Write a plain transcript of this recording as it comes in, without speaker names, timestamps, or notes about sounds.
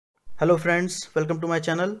Hello friends, welcome to my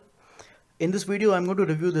channel. In this video I'm going to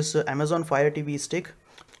review this Amazon Fire TV stick.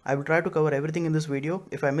 I will try to cover everything in this video.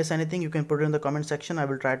 If I miss anything you can put it in the comment section. I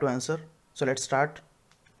will try to answer. So let's start.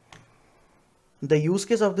 The use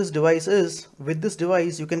case of this device is, with this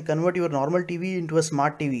device you can convert your normal TV into a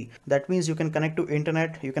smart TV. That means you can connect to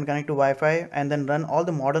internet, you can connect to Wi-Fi and then run all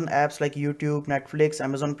the modern apps like YouTube, Netflix,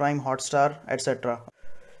 Amazon Prime, HotStar, etc.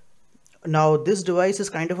 Now this device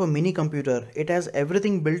is kind of a mini computer. It has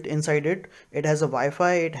everything built inside it. It has a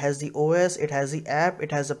Wi-Fi, it has the OS, it has the app,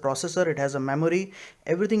 it has a processor, it has a memory.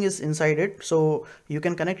 Everything is inside it. So you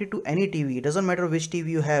can connect it to any TV. It doesn't matter which TV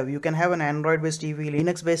you have. You can have an Android based TV,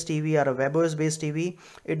 Linux based TV or a WebOS based TV.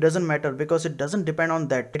 It doesn't matter because it doesn't depend on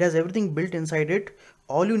that. It has everything built inside it.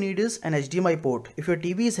 All you need is an HDMI port. If your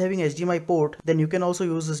TV is having HDMI port, then you can also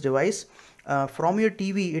use this device. From your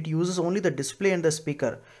TV it uses only the display and the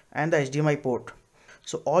speaker and the HDMI port.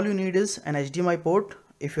 So all you need is an HDMI port.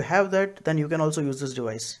 If you have that, then you can also use this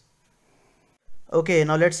device. Okay,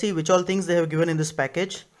 now let's see which all things they have given in this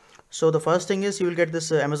package. So the first thing is you will get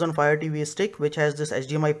this Amazon Fire TV stick which has this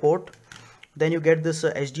HDMI port. Then you get this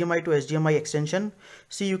HDMI to HDMI extension.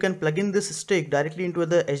 See, you can plug in this stick directly into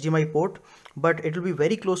the HDMI port, but it will be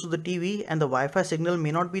very close to the TV and the Wi-Fi signal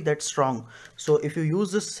may not be that strong. So if you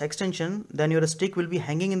use this extension, then your stick will be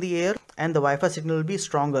hanging in the air and the Wi-Fi signal will be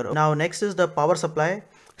stronger. Now next is the power supply.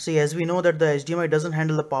 See, as we know that the HDMI doesn't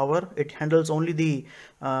handle the power, it handles only the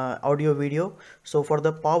audio video. So for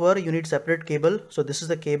the power you need separate cable. So this is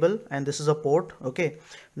the cable and this is a port. Okay,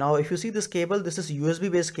 now if you see this cable, this is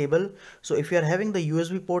USB based cable. So if you are having the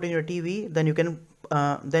USB port in your TV, then you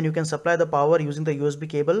can supply the power using the USB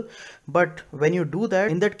cable. But when you do that,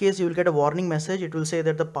 in that case you will get a warning message. It will say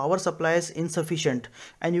that the power supply is insufficient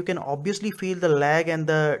and you can obviously feel the lag and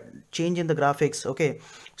the change in the graphics. Okay,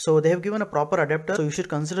 so they have given a proper adapter, so you should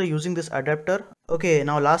consider using this adapter. Okay,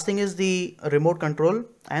 now last thing is the remote control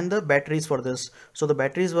and the batteries for this. So the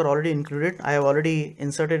batteries were already included. I have already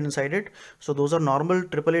inserted inside it. So those are normal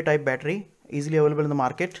AAA type battery, easily available in the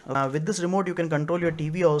market. With this remote you can control your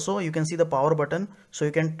TV also. You can see the power button, so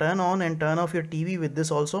you can turn on and turn off your TV with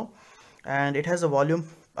this also. And it has a volume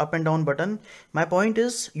up and down button. My point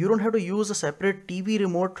is, you don't have to use a separate TV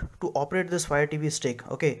remote to operate this Fire TV stick.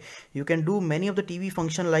 Okay, you can do many of the TV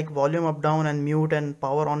function like volume up down and mute and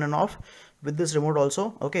power on and off with this remote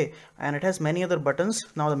also. Okay, and it has many other buttons.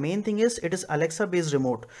 Now the main thing is it is Alexa based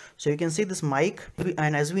remote. So you can see this mic,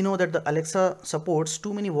 and as we know that the Alexa supports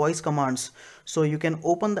too many voice commands. So you can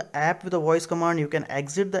open the app with a voice command, you can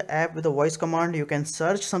exit the app with a voice command, you can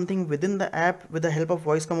search something within the app with the help of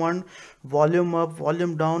voice command, volume up,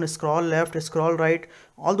 volume down, scroll left, scroll right,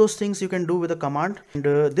 all those things you can do with a command. And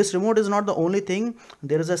this remote is not the only thing.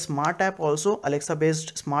 There is a smart app also, Alexa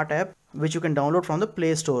based smart app, which you can download from the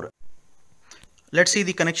Play Store. Let's see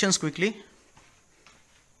the connections quickly.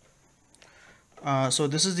 So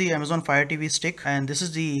this is the Amazon Fire TV stick and this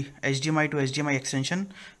is the HDMI to HDMI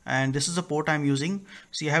extension, and this is the port I'm using.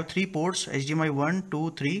 So you have three ports, HDMI 1,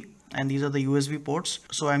 2, 3, and these are the USB ports.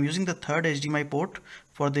 So I'm using the third HDMI port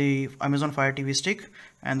for the Amazon Fire TV stick,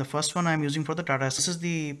 and the first one I'm using for the Tata. This is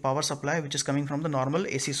the power supply which is coming from the normal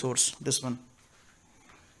AC source, this one.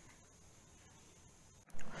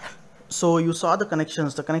 So you saw the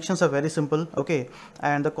connections are very simple. Okay,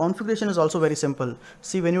 and the configuration is also very simple.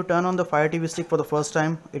 See, when you turn on the Fire TV stick for the first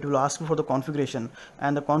time, it will ask you for the configuration,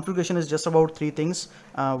 and the configuration is just about three things.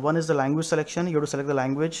 One is the language selection, you have to select the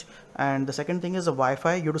language, and the second thing is the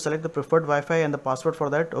Wi-Fi, you have to select the preferred Wi-Fi and the password for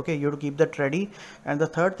that. Okay, you have to keep that ready. And the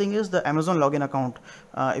third thing is the Amazon login account.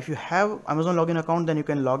 If you have Amazon login account, then you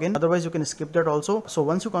can log in, otherwise you can skip that also. So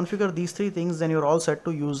once you configure these three things, then you're all set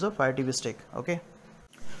to use the Fire TV stick.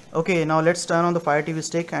 Okay, now let's turn on the Fire TV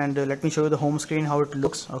stick and let me show you the home screen, how it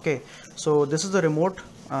looks. Okay, so this is the remote,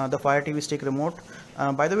 the Fire TV stick remote.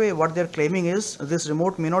 By the way, what they're claiming is this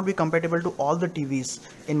remote may not be compatible to all the TVs.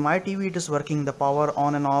 In my TV it is working, the power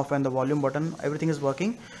on and off and the volume button, everything is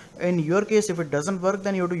working. In your case, if it doesn't work,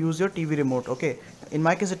 then you have to use your TV remote. Okay, in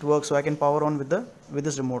my case it works, so I can power on with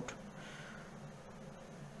this remote.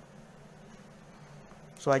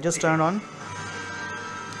 So I just turned on.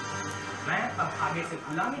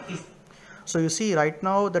 So you see right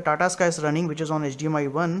now the Tata Sky is running, which is on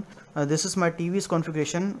HDMI 1. This is my TV's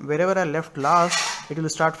configuration. Wherever I left last, it will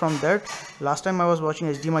start from that. Last time I was watching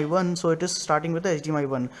HDMI 1, so it is starting with the HDMI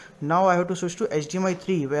 1. Now I have to switch to HDMI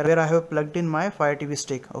 3 where I have plugged in my Fire TV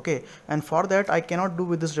stick. Okay, and for that I cannot do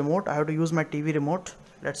with this remote. I have to use my TV remote.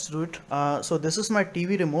 Let's do it. So this is my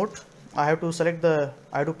TV remote. I have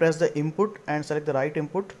to press the input and select the right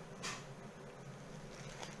input.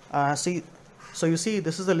 See, So you see,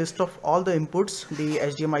 this is a list of all the inputs, the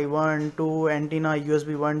HDMI 1, 2, antenna,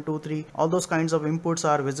 USB 1, 2, 3, all those kinds of inputs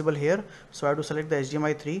are visible here. So I have to select the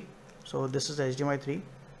HDMI 3. So this is the HDMI 3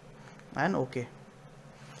 and OK.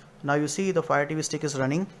 Now you see the Fire TV stick is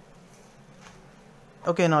running.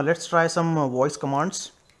 Okay, now let's try some voice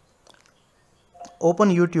commands. Open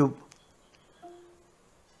YouTube.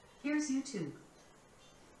 Here's YouTube.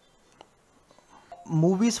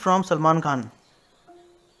 Movies from Salman Khan.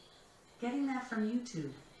 Getting that from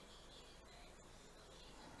YouTube.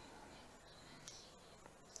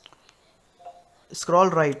 Scroll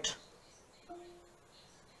right.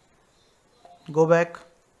 Go back.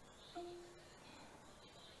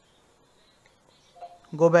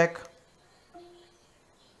 Go back.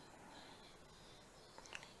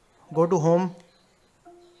 Go to home.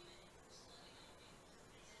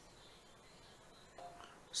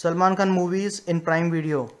 Salman Khan movies in Prime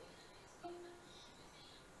Video.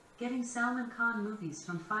 Getting Salman Khan movies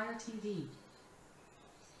from Fire TV.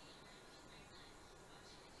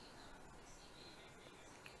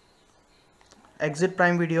 Exit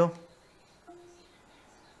Prime Video.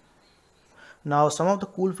 Now some of the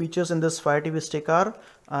cool features in this Fire TV stick are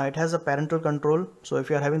it has a parental control. So if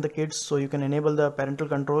you are having the kids, so you can enable the parental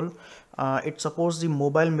control. It supports the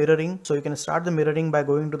mobile mirroring, so you can start the mirroring by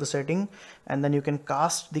going to the setting and then you can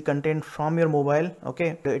cast the content from your mobile.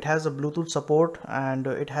 Okay, it has a Bluetooth support and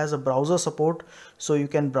it has a browser support, so you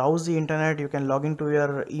can browse the internet, you can log into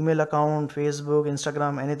your email account, Facebook,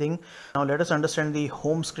 Instagram, anything. Now let us understand the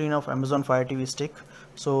home screen of Amazon Fire TV stick.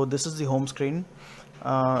 So this is the home screen.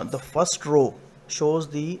 The first row shows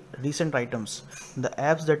the recent items, the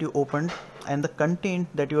apps that you opened and the content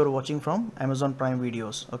that you are watching from Amazon Prime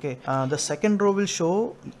videos. Okay, the second row will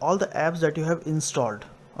show all the apps that you have installed.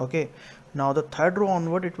 Okay, now the third row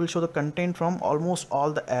onward, it will show the content from almost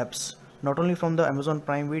all the apps, not only from the Amazon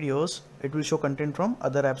Prime videos, it will show content from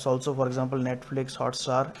other apps also, for example Netflix,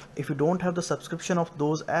 HotStar. If you don't have the subscription of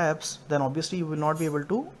those apps, then obviously you will not be able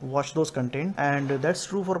to watch those content, and that's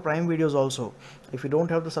true for Prime videos also. If you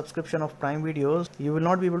don't have the subscription of Prime videos, you will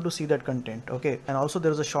not be able to see that content. Okay, and also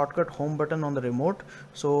there is a shortcut home button on the remote,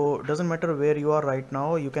 so it doesn't matter where you are right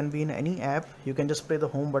now, you can be in any app, you can just play the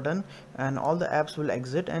home button and all the apps will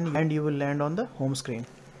exit and you will land on the home screen.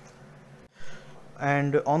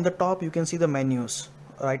 And on the top you can see the menus.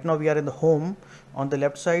 Right now we are in the home. On the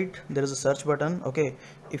left side there is a search button. Okay,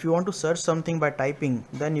 if you want to search something by typing,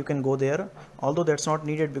 then you can go there, although that's not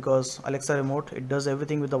needed because Alexa remote, it does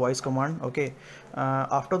everything with the voice command. Okay,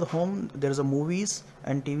 after the home there is a movies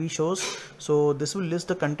and TV shows, so this will list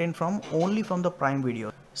the content from only from the Prime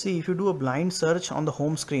Video. See, if you do a blind search on the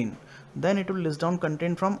home screen, then it will list down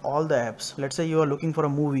content from all the apps. Let's say you are looking for a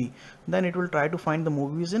movie, then it will try to find the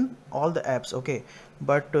movies in all the apps. Okay,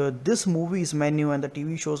 but this movies menu and the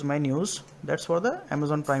TV shows menus, that's for the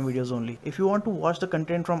Amazon Prime videos only. If you want to watch the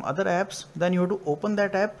content from other apps, then you have to open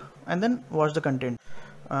that app and then watch the content.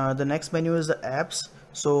 The next menu is the apps.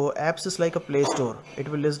 So apps is like a Play Store. It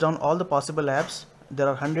will list down all the possible apps. There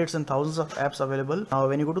are hundreds and thousands of apps available. Now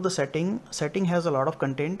when you go to the setting has a lot of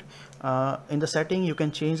content. In the setting you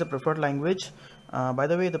can change the preferred language. By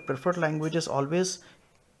the way, the preferred language is always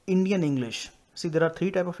Indian English. See, there are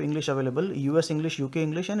three types of English available: US English, UK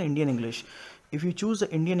English and Indian English. If you choose the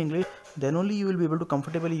Indian English, then only you will be able to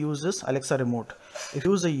comfortably use this Alexa remote. If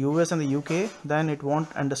you use the US and the UK, then it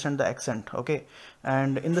won't understand the accent. Okay,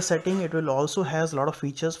 and in the setting it will also has a lot of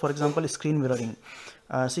features. For example, screen mirroring.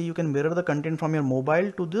 See, you can mirror the content from your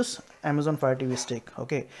mobile to this Amazon Fire TV stick.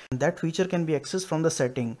 Okay, and that feature can be accessed from the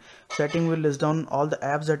setting. Setting will list down all the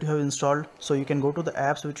apps that you have installed, so you can go to the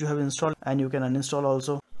apps which you have installed and you can uninstall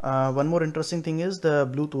also. One more interesting thing is the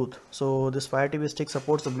Bluetooth. So this Fire TV stick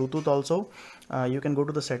supports the Bluetooth also. You can go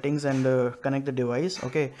to the settings and connect the device.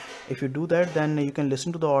 Okay, if you do that, then you can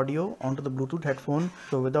listen to the audio onto the Bluetooth headphone,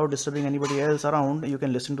 so without disturbing anybody else around, you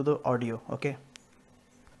can listen to the audio. Okay,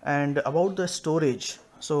 and about the storage,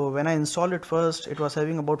 so when I installed it first, it was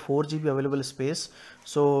having about 4 GB available space.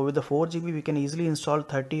 So with the 4 GB we can easily install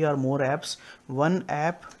 30 or more apps. One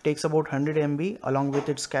app takes about 100 MB along with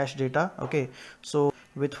its cache data. Okay, so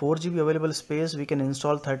with 4 GB available space we can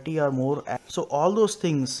install 30 or more apps. So all those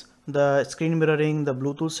things, the screen mirroring, the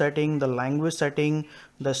Bluetooth setting, the language setting,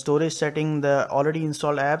 the storage setting, the already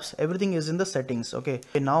installed apps, everything is in the settings. Okay,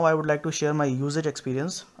 now I would like to share my usage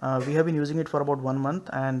experience. We have been using it for about 1 month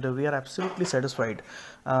and we are absolutely satisfied.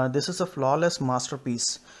 This is a flawless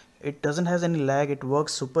masterpiece. It doesn't has any lag, it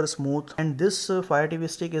works super smooth, and this Fire TV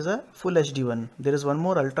stick is a full HD one. There is one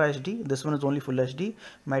more Ultra HD, this one is only full HD.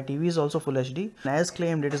 My TV is also full HD, and as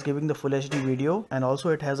claimed it is giving the full HD video, and also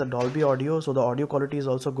it has a Dolby audio, so the audio quality is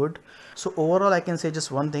also good. So overall I can say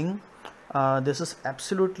just one thing, This is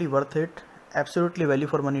absolutely worth it, absolutely value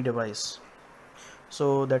for money device.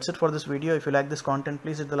 So that's it for this video. If you like this content,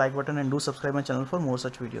 please hit the like button and do subscribe my channel for more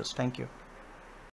such videos. Thank you.